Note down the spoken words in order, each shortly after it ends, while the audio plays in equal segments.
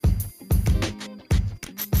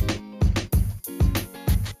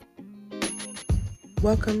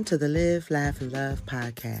Welcome to the Live, Laugh, and Love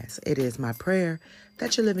podcast. It is my prayer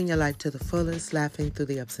that you're living your life to the fullest, laughing through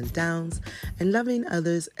the ups and downs, and loving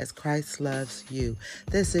others as Christ loves you.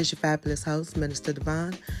 This is your fabulous host, Minister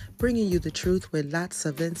Devon, bringing you the truth with lots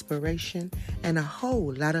of inspiration and a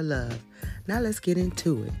whole lot of love. Now let's get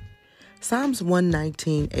into it. Psalms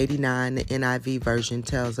 119:89, the NIV version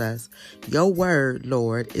tells us, "Your word,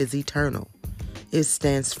 Lord, is eternal. It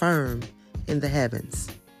stands firm in the heavens."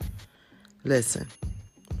 Listen,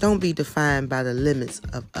 don't be defined by the limits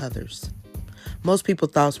of others. Most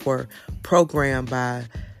people's thoughts were programmed by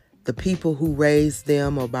the people who raised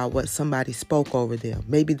them or by what somebody spoke over them.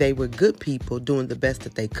 Maybe they were good people doing the best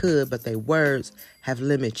that they could, but their words have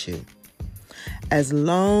limited you. As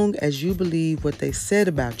long as you believe what they said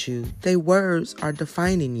about you, their words are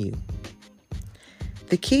defining you.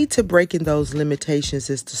 The key to breaking those limitations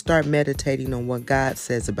is to start meditating on what God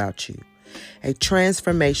says about you. A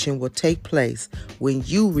transformation will take place when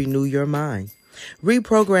you renew your mind.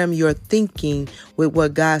 Reprogram your thinking with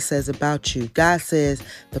what God says about you. God says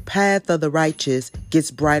the path of the righteous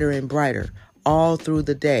gets brighter and brighter all through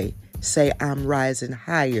the day. Say, I'm rising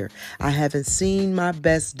higher. I haven't seen my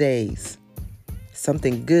best days.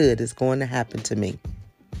 Something good is going to happen to me.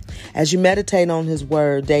 As you meditate on His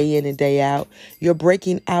word day in and day out, you're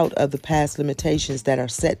breaking out of the past limitations that are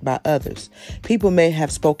set by others. People may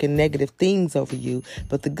have spoken negative things over you,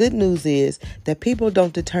 but the good news is that people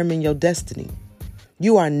don't determine your destiny.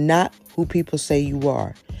 You are not who people say you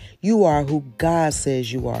are. You are who God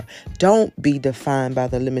says you are. Don't be defined by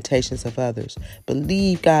the limitations of others.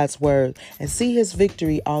 Believe God's word and see His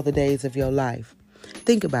victory all the days of your life.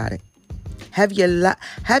 Think about it. Have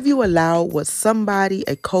you allowed what somebody,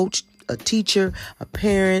 a coach, a teacher, a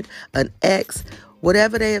parent, an ex,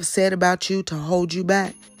 whatever they have said about you to hold you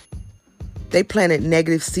back? They planted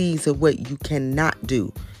negative seeds of what you cannot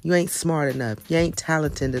do. You ain't smart enough. You ain't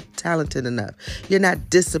talented enough. You're not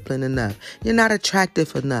disciplined enough. You're not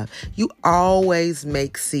attractive enough. You always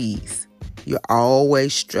make C's. You're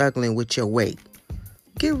always struggling with your weight.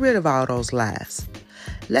 Get rid of all those lies.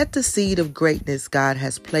 Let the seed of greatness God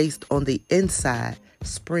has placed on the inside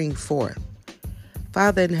spring forth.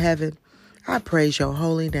 Father in heaven, I praise your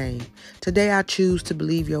holy name. Today I choose to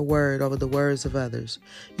believe your word over the words of others.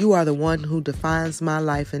 You are the one who defines my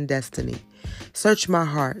life and destiny. Search my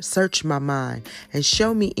heart, search my mind, and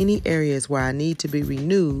show me any areas where I need to be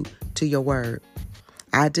renewed to your word.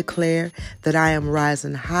 I declare that I am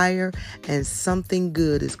rising higher and something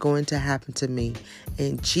good is going to happen to me.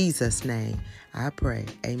 In Jesus' name, I pray.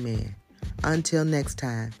 Amen. Until next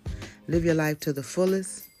time, live your life to the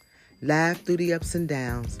fullest, laugh through the ups and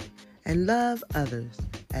downs, and love others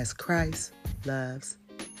as Christ loves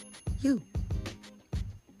you.